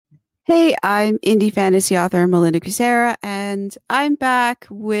Hey, I'm indie fantasy author Melinda Kucera, and I'm back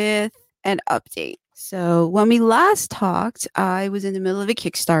with an update. So, when we last talked, I was in the middle of a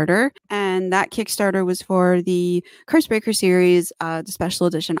Kickstarter, and that Kickstarter was for the Cursebreaker series, the special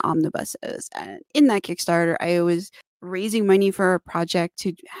edition omnibuses. And in that Kickstarter, I was raising money for a project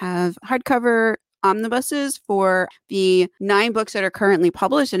to have hardcover omnibuses for the 9 books that are currently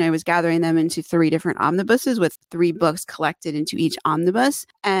published, and I was gathering them into 3 different omnibuses with 3 books collected into each omnibus.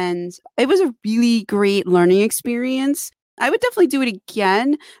 And it was a really great learning experience. I would definitely do it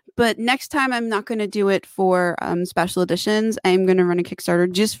again, but next time I'm not going to do it for special editions. I'm going to run a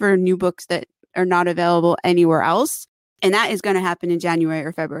Kickstarter just for new books that are not available anywhere else. And that is going to happen in January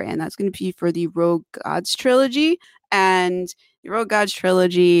or February. And that's going to be for the Rogue Gods trilogy. And the Rogue Gods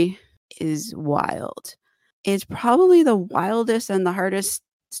trilogy is wild. It's probably the wildest and the hardest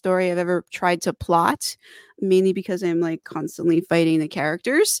story I've ever tried to plot, mainly because I'm like constantly fighting the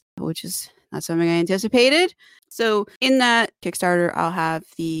characters, which is not something I anticipated. So in that Kickstarter, I'll have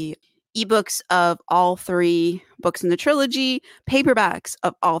the ebooks of all 3 books in the trilogy, paperbacks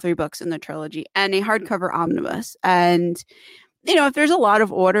of all 3 books in the trilogy, and a hardcover omnibus. And if there's a lot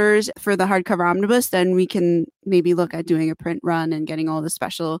of orders for the hardcover omnibus, then we can maybe look at doing a print run and getting all the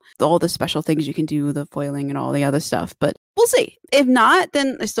special things you can do, the foiling and all the other stuff. But we'll see. If not,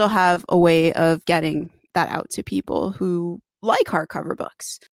 then I still have a way of getting that out to people who like hardcover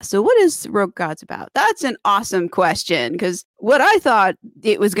books. So what is Rogue Gods about? That's an awesome question, because what I thought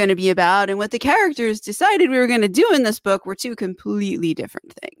it was going to be about and what the characters decided we were going to do in this book were 2 completely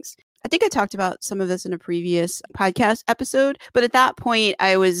different things. I think I talked about some of this in a previous podcast episode, but at that point,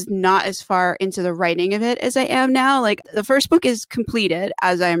 I was not as far into the writing of it as I am now. Like, the first book is completed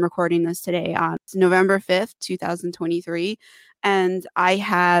as I am recording this today on November 5th, 2023. And I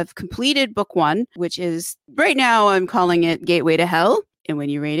have completed book 1, which is right now I'm calling it Gateway to Hell. And when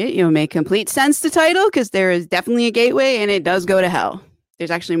you read it, you'll make complete sense the title, because there is definitely a gateway and it does go to hell. There's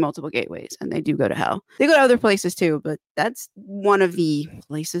actually multiple gateways and they do go to hell. They go to other places too, but that's one of the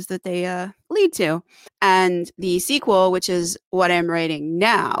places that they lead to. And the sequel, which is what I'm writing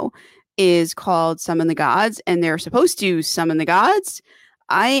now, is called Summon the Gods, and they're supposed to summon the gods.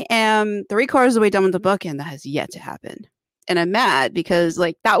 I am 3/4 of the way done with the book, and that has yet to happen. And I'm mad because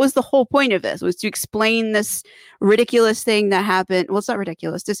that was the whole point of this, was to explain this ridiculous thing that happened. Well, it's not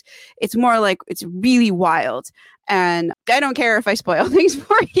ridiculous. It's more like it's really wild. And I don't care if I spoil things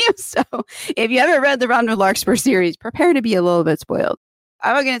for you. So if you haven't read the Rhonda Larkspur series, prepare to be a little bit spoiled.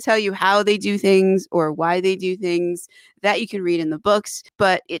 I'm not going to tell you how they do things or why they do things. That you can read in the books.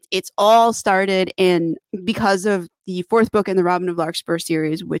 But it's all started because of the 4th book in the Robin of Larkspur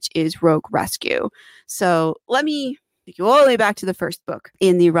series, which is Rogue Rescue. So let me take you all the way back to the first book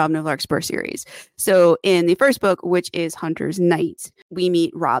in the Robin of Larkspur series. So in the first book, which is Hunter's Night, we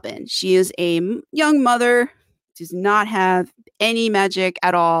meet Robin. She is a young mother, does not have any magic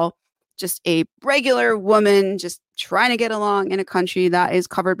at all, just a regular woman just trying to get along in a country that is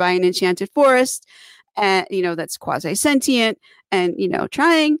covered by an enchanted forest, and that's quasi-sentient, and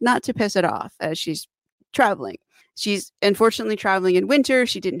trying not to piss it off as she's traveling. She's unfortunately traveling in winter.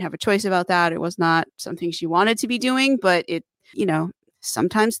 She didn't have a choice about that. It was not something she wanted to be doing, but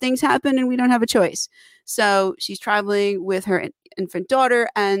sometimes things happen and we don't have a choice. So she's traveling with her infant daughter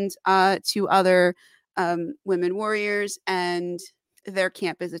and 2 other women warriors, and their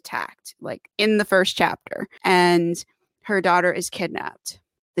camp is attacked, in the first chapter, and her daughter is kidnapped.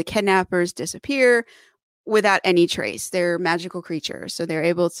 The kidnappers disappear without any trace. They're magical creatures, so they're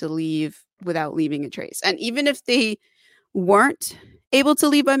able to leave without leaving a trace. And even if they weren't able to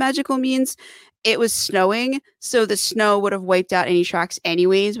leave by magical means, it was snowing, so the snow would have wiped out any tracks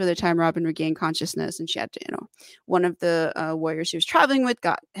anyways by the time Robin regained consciousness. And she had to, one of the warriors she was traveling with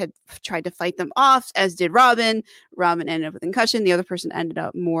had tried to fight them off, as did Robin. Robin ended up with concussion. The other person ended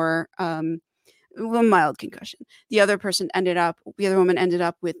up more mild concussion. The other woman ended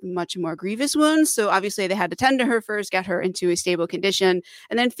up with much more grievous wounds. So obviously they had to tend to her first, get her into a stable condition,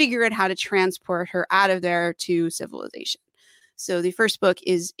 and then figure out how to transport her out of there to civilization. So the first book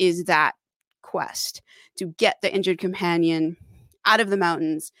is that quest to get the injured companion out of the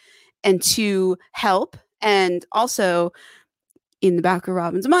mountains and to help. And also, in the back of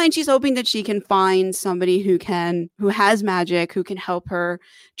Robin's mind, she's hoping that she can find somebody who has magic, who can help her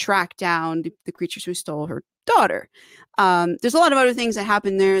track down the creatures who stole her daughter. There's a lot of other things that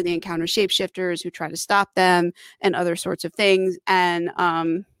happen there. They encounter shapeshifters who try to stop them and other sorts of things. And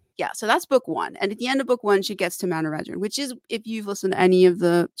so that's book 1. And at the end of book 1, she gets to Mount Eredrin, which is, if you've listened to any of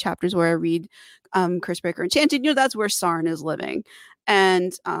the chapters where I read Cursebreaker Enchanted, that's where Sarn is living.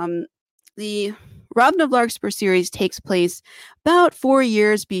 And the Robin of Larkspur series takes place about 4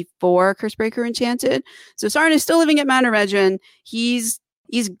 years before Cursebreaker Enchanted. So Sauron is still living at Mount Eredrin. He's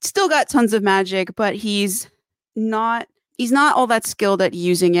still got tons of magic, but he's not all that skilled at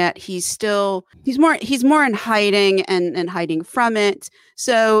using it. He's more in hiding and hiding from it.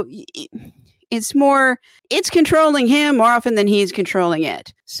 So it's controlling him more often than he's controlling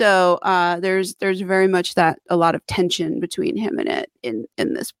it. So there's very much a lot of tension between him and it in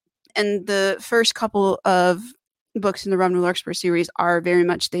this. And the first couple of books in the Robin of Larkspur series are very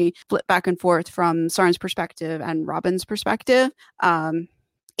much, they flip back and forth from Sauron's perspective and Robin's perspective.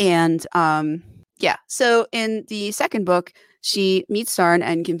 So in the second book, she meets Sauron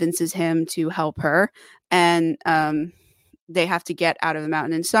and convinces him to help her, and they have to get out of the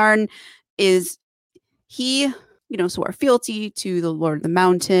mountain. And Sauron swore fealty to the Lord of the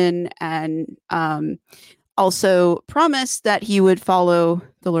Mountain, and also promised that he would follow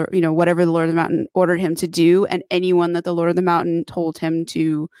the Lord, whatever the Lord of the Mountain ordered him to do, and anyone that the Lord of the Mountain told him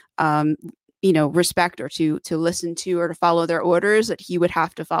to respect or to listen to or to follow their orders, that he would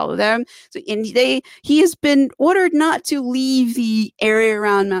have to follow them. So he has been ordered not to leave the area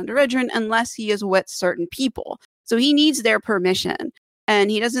around Mount Eredrin unless he is with certain people. So he needs their permission. And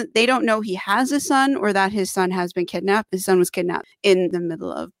they don't know he has a son or that his son has been kidnapped. His son was kidnapped in the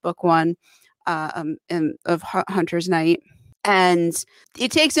middle of book 1 of Hunter's Night. And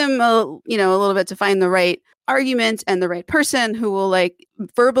it takes him a little bit to find the right argument and the right person who will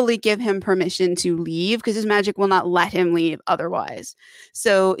verbally give him permission to leave, because his magic will not let him leave otherwise.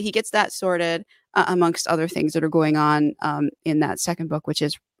 So he gets that sorted amongst other things that are going on in that second book, which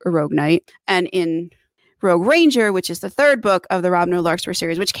is A Rogue Knight. And in Rogue Ranger, which is the third book of the Robin of Larkspur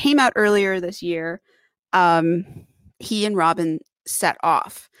series, which came out earlier this year, he and Robin set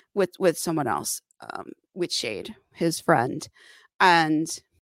off with someone else, with Shade, his friend. And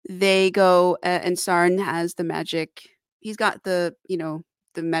they go, and Sauron has the magic. He's got the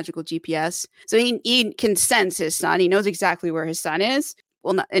magical GPS. So he can sense his son. He knows exactly where his son is.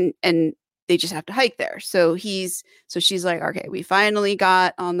 Well, not, and they just have to hike there. So she's like, okay, we finally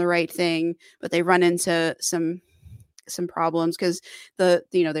got on the right thing, but they run into some problems because they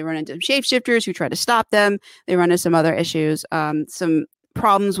run into shapeshifters who try to stop them. They run into some other issues, some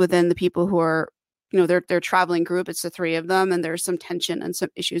problems within the people who are, their traveling group. It's the 3 of them, and there's some tension and some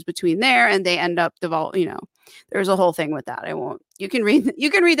issues between there, and they end up there's a whole thing with that. You can read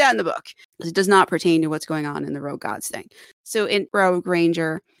that in the book. It does not pertain to what's going on in the Rogue Gods thing. So in Rogue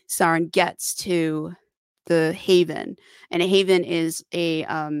Ranger, Sauron gets to the Haven, and a Haven is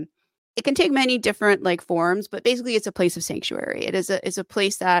it can take many different forms, but basically it's a place of sanctuary. It's a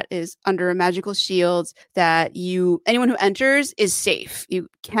place that is under a magical shield that anyone who enters is safe.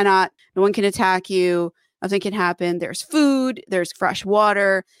 No one can attack you. Nothing can happen. There's food, there's fresh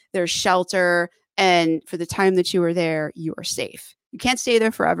water, there's shelter. And for the time that you are there, you are safe. You can't stay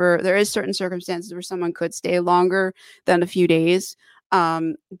there forever. There is certain circumstances where someone could stay longer than a few days.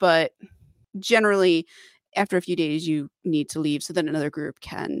 But generally, after a few days, you need to leave so that another group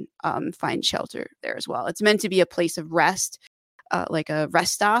can find shelter there as well. It's meant to be a place of rest, like a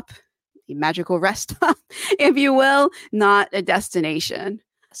rest stop, a magical rest stop, if you will, not a destination.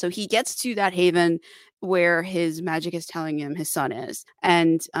 So he gets to that haven where his magic is telling him his son is.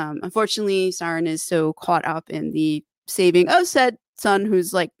 And unfortunately, Sauron is so caught up in the saving of said son,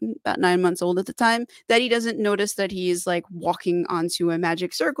 who's about 9 months old at the time, that he doesn't notice that he's walking onto a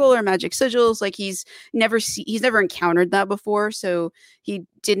magic circle or magic sigils. He's never encountered that before, so he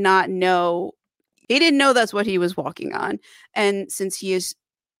didn't know that's what he was walking on. And since he is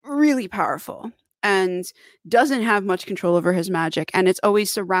really powerful and doesn't have much control over his magic, and it's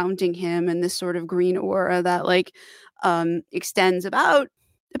always surrounding him in this sort of green aura that extends about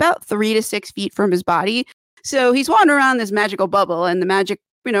 3 to 6 feet from his body. So he's wandering around this magical bubble, and the magic,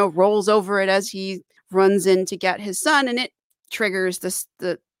 rolls over it as he runs in to get his son, and it triggers the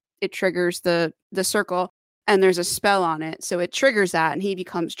circle, and there's a spell on it. So it triggers that, and he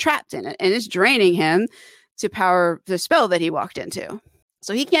becomes trapped in it, and it's draining him to power the spell that he walked into.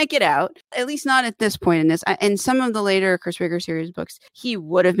 So he can't get out, at least not at this point in this. And some of the later Cursebreaker series books, he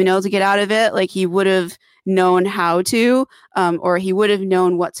would have been able to get out of it. He would have known how to, or he would have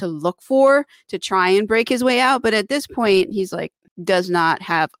known what to look for to try and break his way out. But at this point, he's does not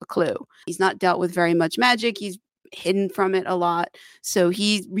have a clue. He's not dealt with very much magic. He's hidden from it a lot. So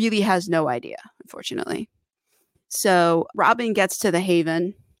he really has no idea, unfortunately. So Robin gets to the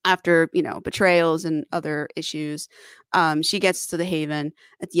Haven after, betrayals and other issues. She gets to the Haven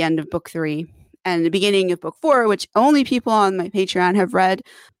at the end of book 3 and the beginning of book 4, which only people on my Patreon have read.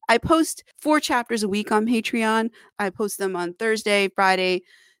 I post 4 chapters a week on Patreon. I post them on Thursday, Friday,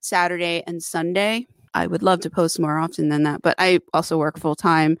 Saturday and Sunday. I would love to post more often than that, but I also work full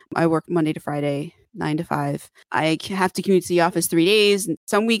time. I work Monday to Friday, 9 to 5. I have to commute to the office 3 days.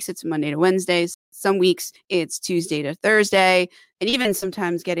 Some weeks it's Monday to Wednesdays. Some weeks it's Tuesday to Thursday. And even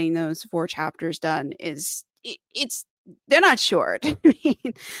sometimes getting those 4 chapters done they're not short.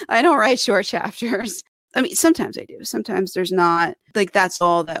 I don't write short chapters. I mean, sometimes I do. Sometimes there's not, like, that's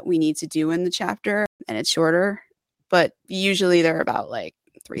all that we need to do in the chapter and it's shorter. But usually they're about like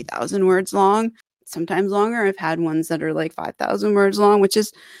 3,000 words long, sometimes longer. I've had ones that are like 5,000 words long, which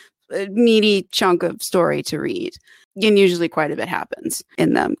is a meaty chunk of story to read. And usually quite a bit happens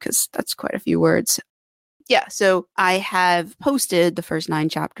in them because that's quite a few words. Yeah, so I have posted the first 9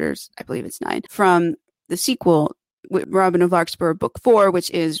 chapters, I believe it's 9, from the sequel with Robin of Larkspur Book 4, which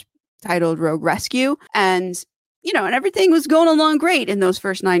is titled Rogue Rescue. And, and everything was going along great in those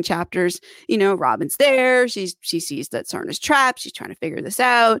first 9 chapters. Robin's there. She sees that Sarn is trapped. She's trying to figure this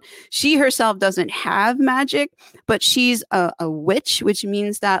out. She herself doesn't have magic, but she's a witch, which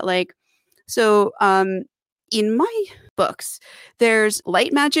means that, in my books, there's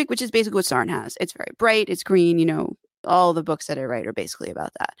light magic, which is basically what Sarn has. It's very bright. It's green, all the books that I write are basically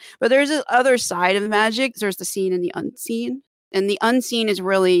about that. But there's this other side of magic. There's the seen and the unseen. And the unseen is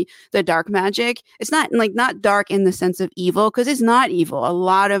really the dark magic. It's not dark in the sense of evil, because it's not evil. A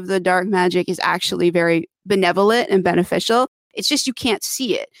lot of the dark magic is actually very benevolent and beneficial. It's just you can't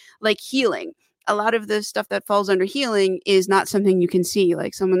see it, like healing. A lot of the stuff that falls under healing is not something you can see,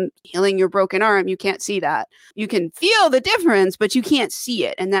 like someone healing your broken arm. You can't see that. You can feel the difference, but you can't see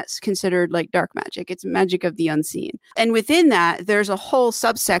it. And that's considered like dark magic. It's magic of the unseen. And within that, there's a whole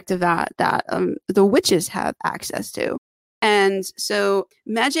subsect of that the witches have access to. And so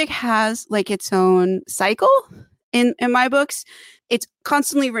magic has like its own cycle in my books. It's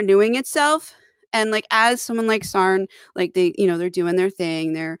constantly renewing itself. And like as someone like Sarn, like they're doing their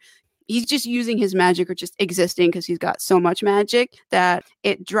thing, he's just using his magic or just existing because he's got so much magic that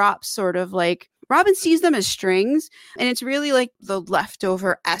it drops sort of like Robin sees them as strings. And it's really like the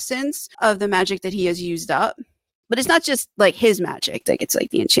leftover essence of the magic that he has used up. But it's not just like his magic. Like it's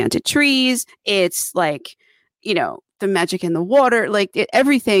like the enchanted trees. It's like, the magic in the water. Like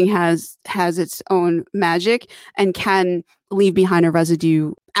everything has its own magic and can leave behind a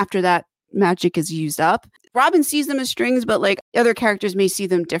residue after that magic is used up. Robin sees them as strings, but like other characters may see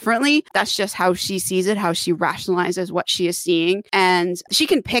them differently. That's just how she sees it, how she rationalizes what she is seeing. And she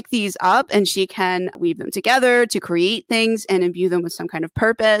can pick these up and she can weave them together to create things and imbue them with some kind of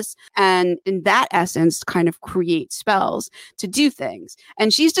purpose. And in that essence, kind of create spells to do things.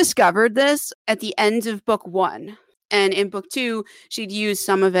 And she's discovered this at the end of book 1. And in book 2, she'd used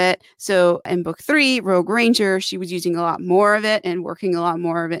some of it. So in book 3, Rogue Ranger, she was using a lot more of it and working a lot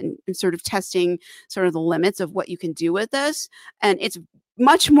more of it and sort of testing sort of the limits of what you can do with this. And it's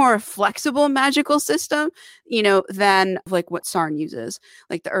much more flexible magical system, than like what Sarn uses,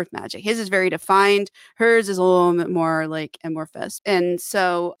 like the earth magic. His is very defined. Hers is a little bit more like amorphous. And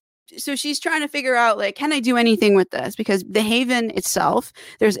so she's trying to figure out, like, can I do anything with this? Because the Haven itself,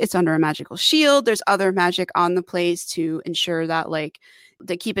 it's under a magical shield. There's other magic on the place to ensure that, like,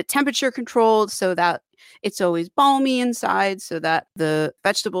 they keep it temperature controlled so that it's always balmy inside, so that the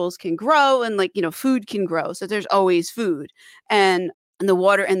vegetables can grow and, like, food can grow. So there's always food. And the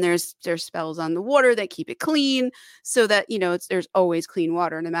water, and there's spells on the water that keep it clean so that, there's always clean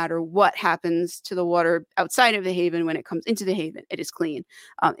water. No matter what happens to the water outside of the Haven, when it comes into the Haven, it is clean.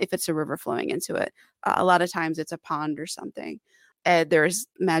 If it's a river flowing into it, a lot of times it's a pond or something. There's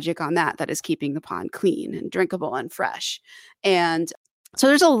magic on that is keeping the pond clean and drinkable and fresh. And so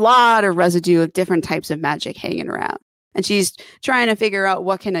there's a lot of residue of different types of magic hanging around. And she's trying to figure out,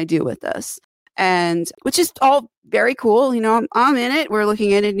 what can I do with this? And which is all very cool. I'm in it. We're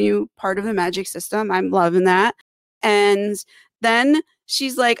looking at a new part of the magic system. I'm loving that. And then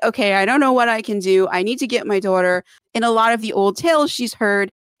she's like, okay, I don't know what I can do. I need to get my daughter. In a lot of the old tales she's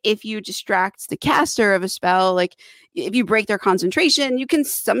heard, if you distract the caster of a spell, like if you break their concentration, you can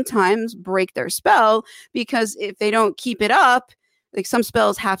sometimes break their spell, because if they don't keep it up, like some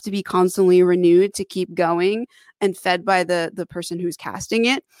spells have to be constantly renewed to keep going and fed by the person who's casting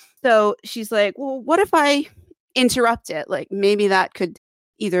it. So she's like, well, what if I interrupt it? Like maybe that could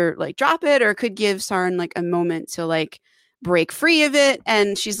either like drop it or could give Sarn like a moment to like break free of it.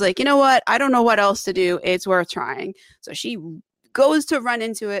 And she's like, you know what? I don't know what else to do. It's worth trying. So she goes to run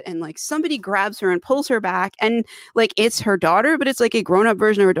into it, and like somebody grabs her and pulls her back, and like it's her daughter, but it's like a grown-up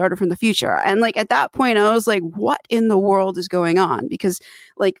version of her daughter from the future. And like at that point I was like, what in the world is going on? Because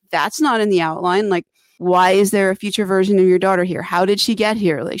like that's not in the outline. Like why is there a future version of your daughter here? How did she get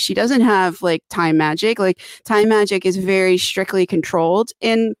here? Like, she doesn't have like time magic. Like, time magic is very strictly controlled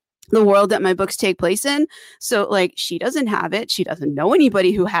in the world that my books take place in. So like, she doesn't have it. She doesn't know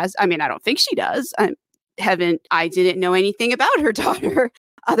anybody who has. I mean, I don't think she does. I didn't know anything about her daughter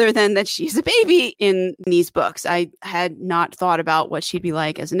other than that she's a baby in these books. I had not thought about what she'd be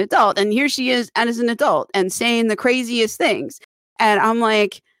like as an adult. And here she is as an adult and saying the craziest things. And I'm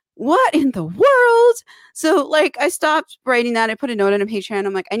like, what in the world? So like, I stopped writing that. I put a note on a Patreon.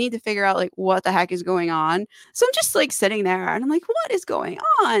 I'm like, I need to figure out like what the heck is going on. So I'm just like sitting there and I'm like, what is going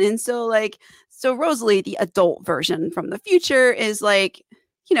on? And so Rosalie, the adult version from the future, is like,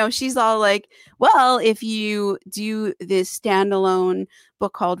 she's all like, well, if you do this standalone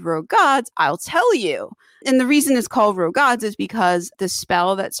book called Rogue Gods, I'll tell you. And the reason it's called Rogue Gods is because the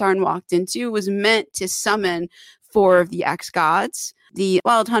spell that Sarn walked into was meant to summon 4 of the ex-gods. The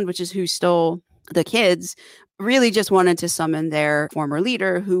Wild Hunt, which is who stole the kids, really just wanted to summon their former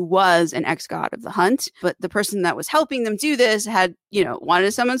leader, who was an ex-god of the hunt. But the person that was helping them do this had, wanted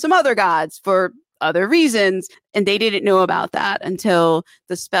to summon some other gods for other reasons. And they didn't know about that until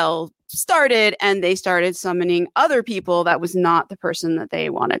the spell started and they started summoning other people that was not the person that they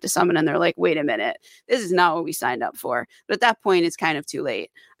wanted to summon. And they're like, wait a minute, this is not what we signed up for. But at that point, it's kind of too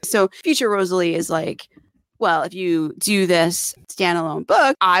late. So future Rosalie is like, well, if you do this standalone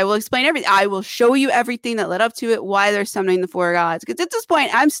book, I will explain everything. I will show you everything that led up to it, why they're summoning the 4 gods. Because at this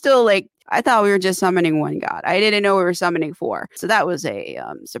point, I'm still like, I thought we were just summoning 1 god. I didn't know we were summoning 4. So that was a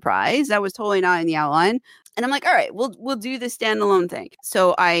surprise. That was totally not in the outline. And I'm like, all right, we'll do the standalone thing.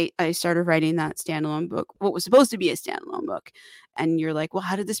 So I started writing that standalone book, what was supposed to be a standalone book. And you're like, well,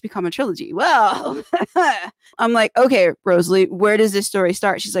 how did this become a trilogy? Well, I'm like, okay, Rosalie, where does this story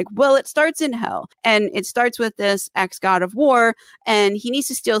start? She's like, well, it starts in hell. And it starts with this ex-god of war. And he needs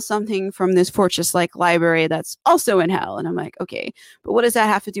to steal something from this fortress-like library that's also in hell. And I'm like, okay, but what does that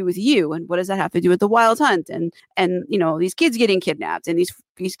have to do with you? And what does that have to do with the Wild Hunt? And these kids getting kidnapped and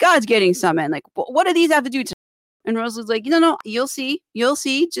these gods getting summoned. Like, what do these have to do to? And Rosalie's like, no, you'll see.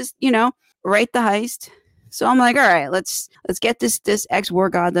 Just, write the heist. So I'm like, all right, let's get this ex-war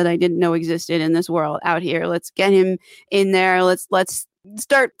god that I didn't know existed in this world out here. Let's get him in there. Let's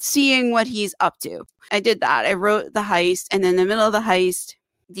start seeing what he's up to. I did that. I wrote the heist, and in the middle of the heist,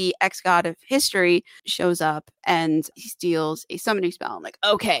 the ex-god of history shows up and he steals a summoning spell. I'm like,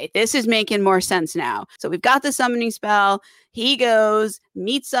 okay, this is making more sense now. So we've got the summoning spell. He goes,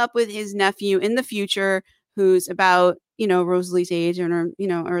 meets up with his nephew in the future, who's about Rosalie's age in her,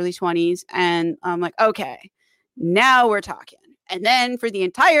 early 20s. And I'm like, okay, now we're talking. And then for the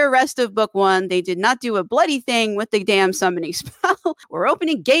entire rest of book 1, they did not do a bloody thing with the damn summoning spell. We're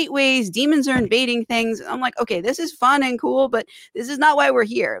opening gateways. Demons are invading things. I'm like, okay, this is fun and cool, but this is not why we're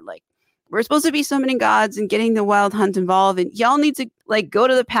here. Like, we're supposed to be summoning gods and getting the Wild Hunt involved. And y'all need to go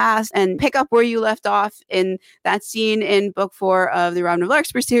to the past and pick up where you left off in that scene in book 4 of the Robin of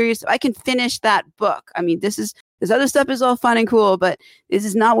Larkspur series. So I can finish that book. I mean, this other stuff is all fun and cool, but this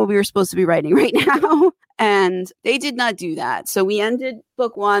is not what we were supposed to be writing right now. And they did not do that. So we ended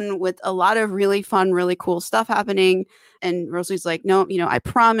book 1 with a lot of really fun, really cool stuff happening. And Rosalie's like, no, I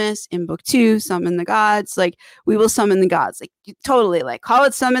promise in book 2, summon the gods. Like, we will summon the gods. Like, totally, like, call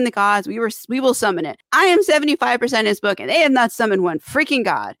it summon the gods. We will summon it. I am 75% in this book, and they have not summoned one freaking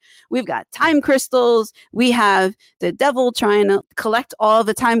god. We've got time crystals. We have the devil trying to collect all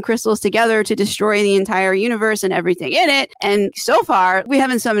the time crystals together to destroy the entire universe and everything in it. And so far, we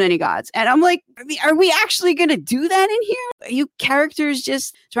haven't summoned any gods. And I'm like, are we actually going to do that in here? Are you characters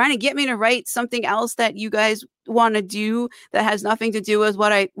just trying to get me to write something else that you guys want to do that has nothing to do with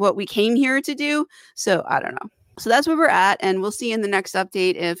what we came here to do? So I don't know. So that's where we're at, and we'll see in the next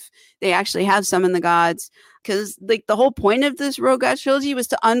update if they actually have summoned the gods. Because like the whole point of this Rogue Gods trilogy was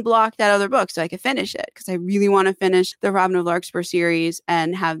to unblock that other book so I could finish it. Because I really want to finish the Robin of Larkspur series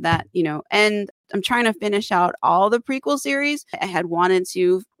and have that, and I'm trying to finish out all the prequel series. I had wanted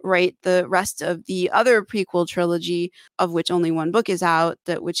to write the rest of the other prequel trilogy, of which only 1 book is out,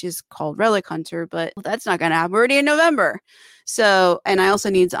 which is called Relic Hunter, but that's not going to happen. We're already in November. So, and I also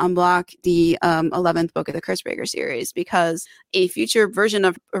need to unblock the 11th book of the Cursebreaker series, because a future version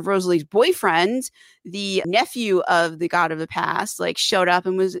of Rosalie's boyfriend, the nephew of the god of the past, showed up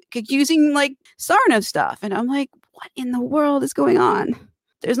and was accusing Sarn of stuff. And I'm like, what in the world is going on?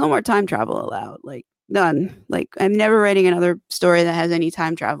 There's no more time travel allowed. None. I'm never writing another story that has any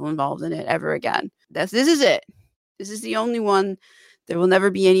time travel involved in it ever again. This is it. This is the only one. There will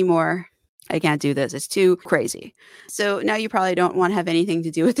never be any more. I can't do this. It's too crazy. So now you probably don't want to have anything to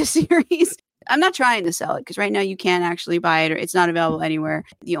do with the series. I'm not trying to sell it because right now you can't actually buy it or it's not available anywhere.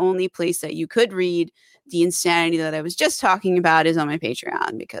 The only place that you could read the insanity that I was just talking about is on my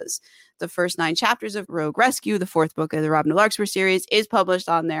Patreon, because the first 9 chapters of Rogue Rescue, the 4th book of the Robin Larkspur series, is published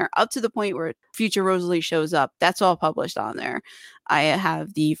on there up to the point where future Rosalie shows up. That's all published on there. I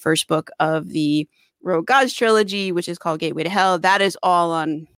have the first book of the Rogue Gods trilogy, which is called Gateway to Hell. That is all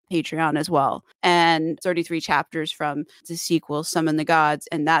on Patreon as well. And 33 chapters from the sequel, Summon the Gods,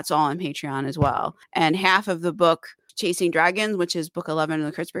 and that's all on Patreon as well. And half of the book, Chasing Dragons, which is book 11 in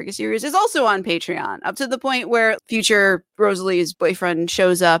the Kurtzberger series, is also on Patreon, up to the point where future Rosalie's boyfriend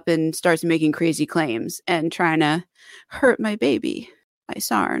shows up and starts making crazy claims and trying to hurt my baby, my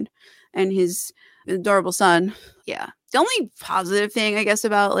Sarn, and his adorable son. Yeah. The only positive thing, I guess,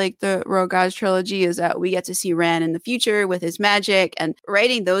 about like the Rogue Gods trilogy is that we get to see Ran in the future with his magic, and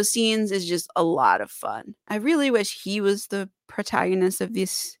writing those scenes is just a lot of fun. I really wish he was the protagonist of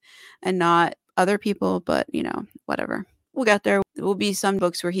this and not other people, but you know, whatever. We'll get there. There will be some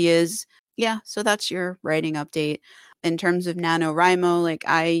books where he is. Yeah, so that's your writing update. In terms of NaNoWriMo, like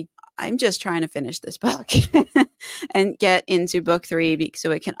I'm just trying to finish this book and get into book 3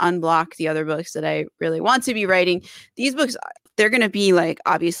 so it can unblock the other books that I really want to be writing. These books, they're going to be like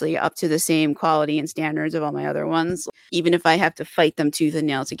obviously up to the same quality and standards of all my other ones, even if I have to fight them tooth and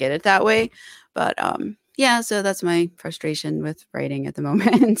nail to get it that way. But yeah, so that's my frustration with writing at the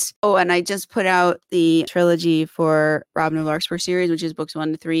moment. Oh, and I just put out the trilogy for Robin of Larkspur series, which is books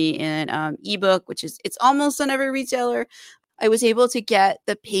 1 to 3 in ebook, which is, it's almost on every retailer. I was able to get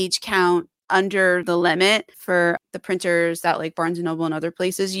the page count under the limit for the printers that like Barnes & Noble and other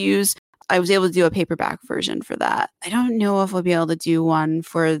places use. I was able to do a paperback version for that. I don't know if I'll be able to do one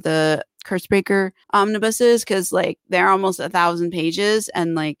for the Kurtzberger omnibuses because like they're almost 1,000 pages,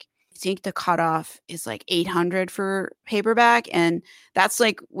 and like I think the cutoff is like 800 for paperback, and that's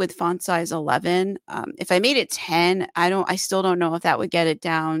like with font size 11. If I made it 10, I still don't know if that would get it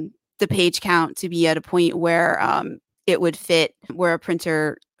down the page count to be at a point where it would fit where a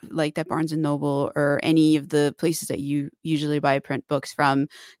printer like that Barnes & Noble or any of the places that you usually buy print books from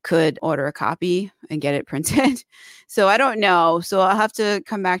could order a copy and get it printed. So I don't know. So I'll have to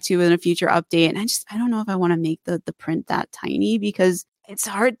come back to you in a future update. And I don't know if I want to make the print that tiny because it's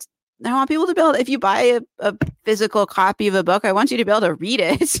hard. I want people to be able, if you buy a physical copy of a book, I want you to be able to read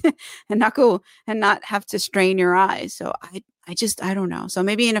it and not have to strain your eyes. So I don't know. So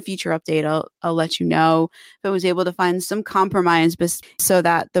maybe in a future update, I'll let you know if I was able to find some compromise so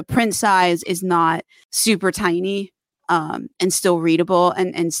that the print size is not super tiny and still readable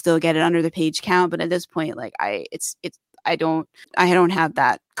and still get it under the page count. But at this point, like I don't have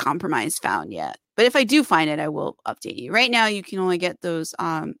that compromise found yet. But if I do find it, I will update you. Right now, you can only get those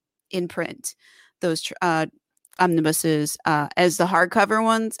in print, those omnibuses as the hardcover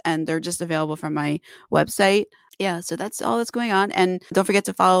ones, and they're just available from my website. Yeah, so that's all that's going on. And don't forget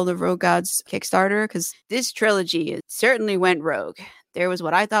to follow the Rogue Gods Kickstarter, because this trilogy certainly went rogue. There was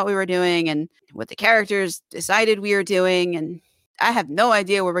what I thought we were doing and what the characters decided we were doing. And I have no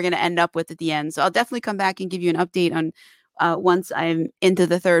idea where we're going to end up with at the end. So I'll definitely come back and give you an update on once I'm into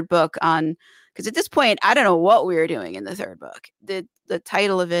the 3rd book on, because at this point, I don't know what we were doing in the 3rd book. The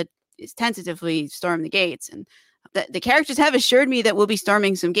title of it is tentatively Storm the Gates. And the characters have assured me that we'll be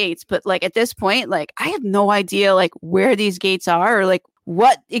storming some gates, but like at this point, like I have no idea like where these gates are or like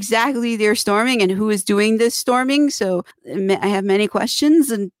what exactly they're storming and who is doing this storming. So I have many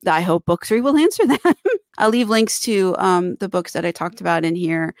questions, and I hope book 3 will answer them. I'll leave links to the books that I talked about in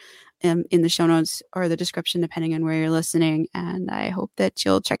here in the show notes or the description, depending on where you're listening. And I hope that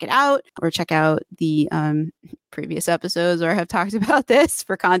you'll check it out or check out the previous episodes where I have talked about this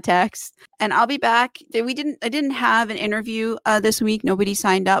for context. And I'll be back. I didn't have an interview this week. Nobody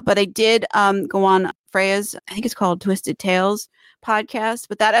signed up, but I did go on Freya's, I think it's called Twisted Tales podcast,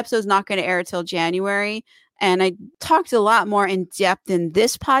 but that episode is not going to air till January. And I talked a lot more in depth in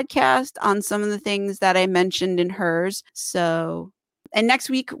this podcast on some of the things that I mentioned in hers. And next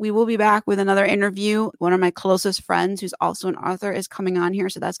week, we will be back with another interview. One of my closest friends, who's also an author, is coming on here.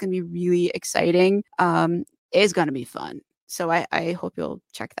 So that's going to be really exciting. It's going to be fun. So I hope you'll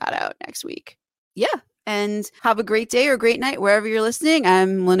check that out next week. Yeah. And have a great day or great night wherever you're listening.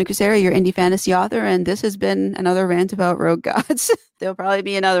 I'm Luna Kucera, your indie fantasy author. And this has been another rant about Rogue Gods. There'll probably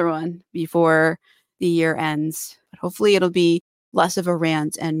be another one before the year ends. But hopefully it'll be less of a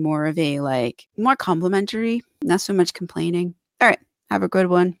rant and more of a more complimentary, not so much complaining. All right. Have a good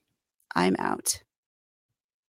one. I'm out.